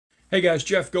Hey guys,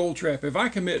 Jeff Goldtrap. If I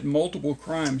commit multiple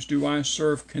crimes, do I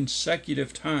serve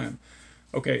consecutive time?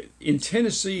 Okay, in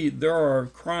Tennessee, there are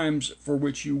crimes for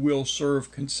which you will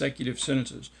serve consecutive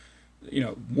sentences,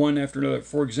 one after another.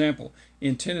 For example,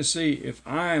 in Tennessee, if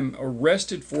I'm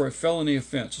arrested for a felony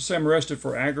offense, let's say I'm arrested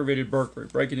for aggravated burglary,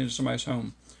 breaking into somebody's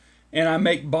home, and I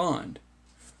make bond.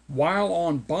 While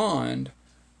on bond,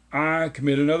 I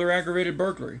commit another aggravated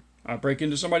burglary. I break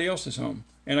into somebody else's home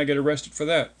and I get arrested for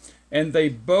that. And they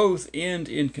both end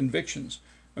in convictions.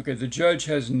 Okay, the judge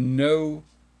has no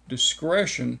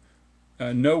discretion,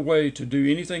 no way to do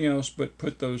anything else but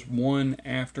put those one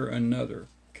after another,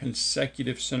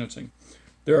 consecutive sentencing.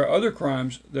 There are other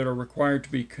crimes that are required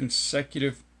to be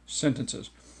consecutive sentences.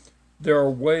 There are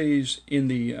ways in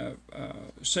the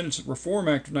Sentencing Reform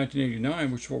Act of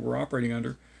 1989, which is what we're operating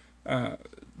under.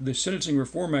 The Sentencing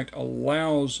Reform Act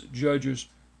allows judges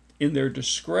in their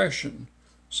discretion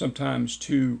sometimes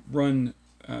to run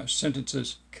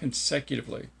sentences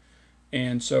consecutively.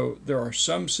 And so there are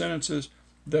some sentences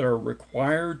that are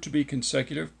required to be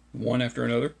consecutive, one after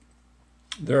another.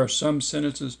 There are some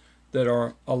sentences that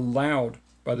are allowed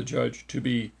by the judge to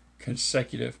be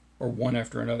consecutive or one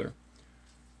after another.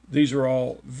 These are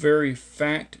all very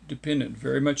fact dependent,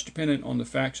 very much dependent on the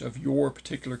facts of your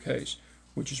particular case,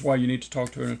 which is why you need to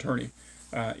talk to an attorney.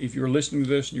 If you're listening to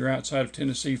this and you're outside of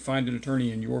Tennessee, find an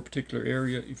attorney in your particular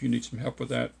area. If you need some help with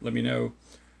that, let me know.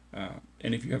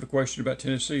 And if you have a question about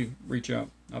Tennessee, reach out.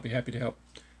 I'll be happy to help.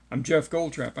 I'm Jeff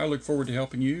Goldtrap. I look forward to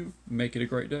helping you make it a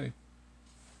great day.